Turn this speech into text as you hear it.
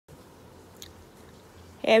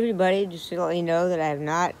Everybody, just to let you know that I have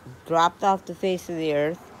not dropped off the face of the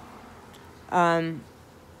earth. I'm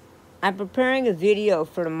preparing a video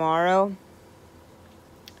for tomorrow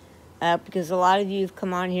because a lot of you have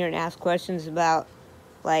come on here and asked questions about,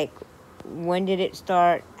 like, when did it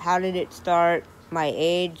start, how did it start, my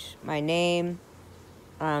age, my name,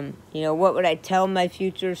 what would I tell my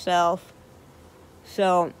future self.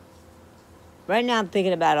 So right now I'm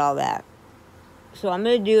thinking about all that. So what I'm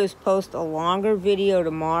going to do is post a longer video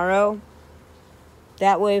tomorrow.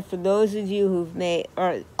 That way, for those of you who've made,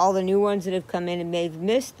 or all the new ones that have come in and may have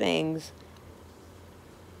missed things,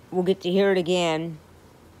 we'll get to hear it again.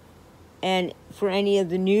 And for any of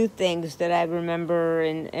the new things that I remember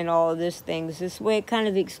and all of this things, this way it kind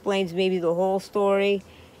of explains maybe the whole story,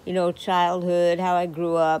 childhood, how I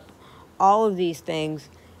grew up, all of these things.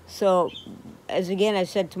 So, as again, I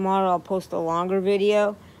said, tomorrow I'll post a longer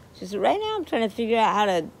video. Just right now I'm trying to figure out how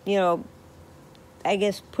to, I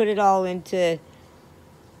guess put it all into,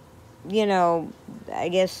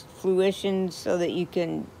 fruition so that you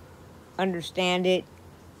can understand it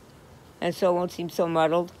and so it won't seem so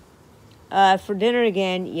muddled. For dinner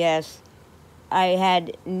again, yes, I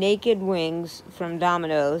had naked wings from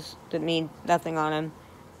Domino's that mean nothing on them,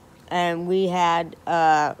 and we had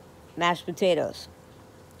mashed potatoes.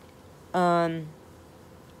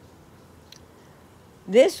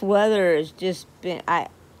 This weather has just been, I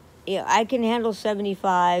can handle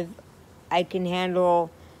 75, I can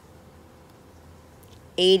handle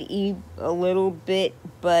 80 a little bit,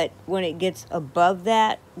 but when it gets above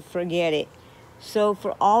that, forget it. So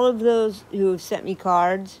for all of those who have sent me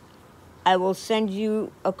cards, I will send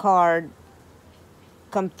you a card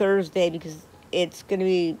come Thursday because it's going to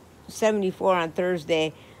be 74 on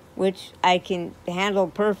Thursday, which I can handle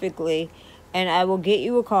perfectly, and I will get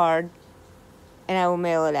you a card and I will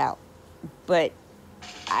mail it out. But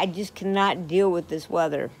I just cannot deal with this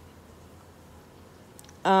weather.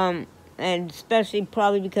 And especially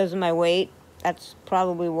probably because of my weight. That's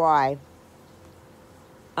probably why.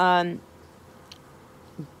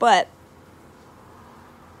 But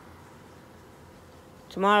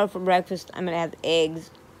tomorrow for breakfast, I'm going to have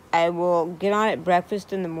eggs. I will get on at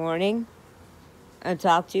breakfast in the morning and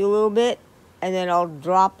talk to you a little bit. And then I'll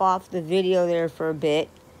drop off the video there for a bit.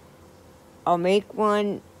 I'll make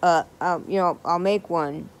one, I'll make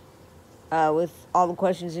one with all the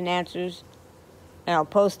questions and answers. And I'll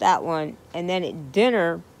post that one. And then at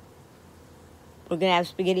dinner, we're going to have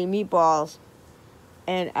spaghetti and meatballs.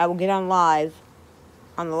 And I will get on live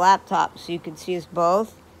on the laptop so you can see us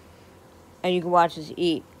both. And you can watch us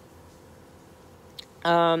eat.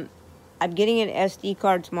 I'm getting an SD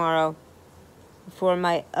card tomorrow for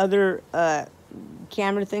my other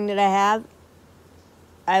camera thing that I have.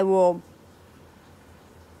 I will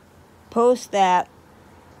post that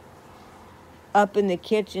up in the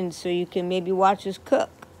kitchen so you can maybe watch us cook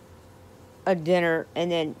a dinner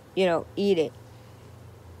and then, eat it.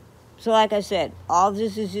 So like I said, all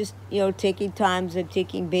this is just, taking times. I'm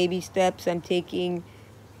taking baby steps. I'm taking,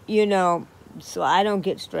 so I don't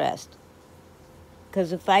get stressed.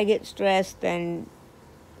 Because if I get stressed, then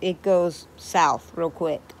it goes south real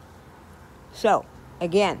quick. So,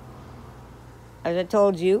 again, as I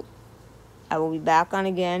told you, I will be back on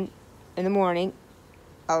again in the morning.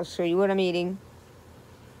 I'll show you what I'm eating.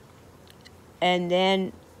 And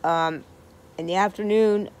then in the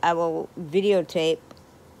afternoon, I will videotape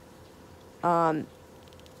all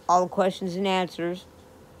the questions and answers.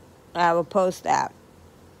 I will post that.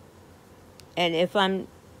 And if I'm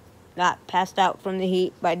not passed out from the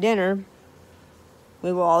heat by dinner,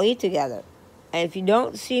 we will all eat together. And if you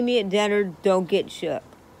don't see me at dinner, don't get shook.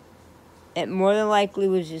 It more than likely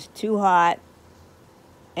was just too hot.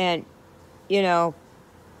 And,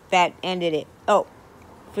 that ended it. Oh,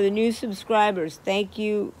 for the new subscribers, thank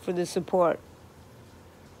you for the support.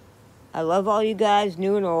 I love all you guys,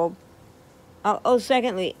 new and old.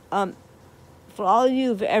 Secondly, for all of you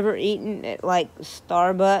who've ever eaten at, like,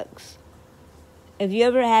 Starbucks, have you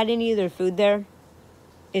ever had any of their food there?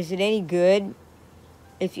 Is it any good?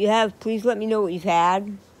 If you have, please let me know what you've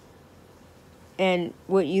had and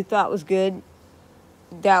what you thought was good.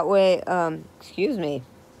 That way, excuse me,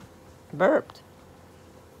 burped.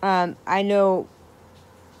 I know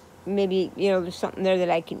maybe, there's something there that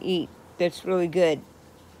I can eat that's really good.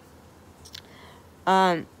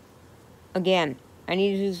 Again, I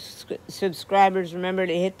need you subscribers, remember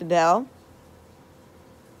to hit the bell.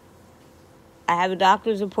 I have a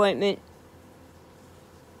doctor's appointment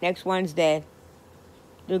next Wednesday.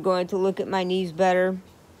 They're going to look at my knees better,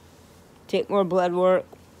 take more blood work,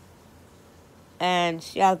 and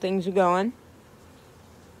see how things are going.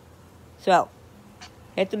 So,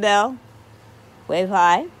 hit the bell. Wave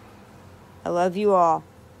high. I love you all.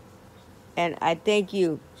 And I thank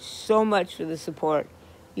you so much for the support.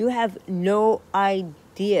 You have no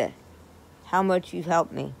idea how much you've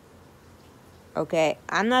helped me. Okay?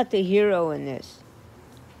 I'm not the hero in this.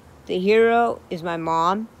 The hero is my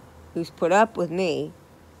mom, who's put up with me.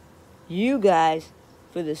 You guys,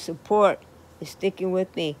 for the support, is sticking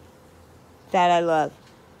with me. That I love.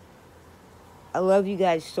 I love you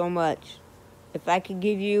guys so much. If I could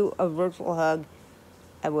give you a virtual hug,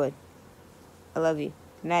 I would. I love you.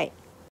 Good night.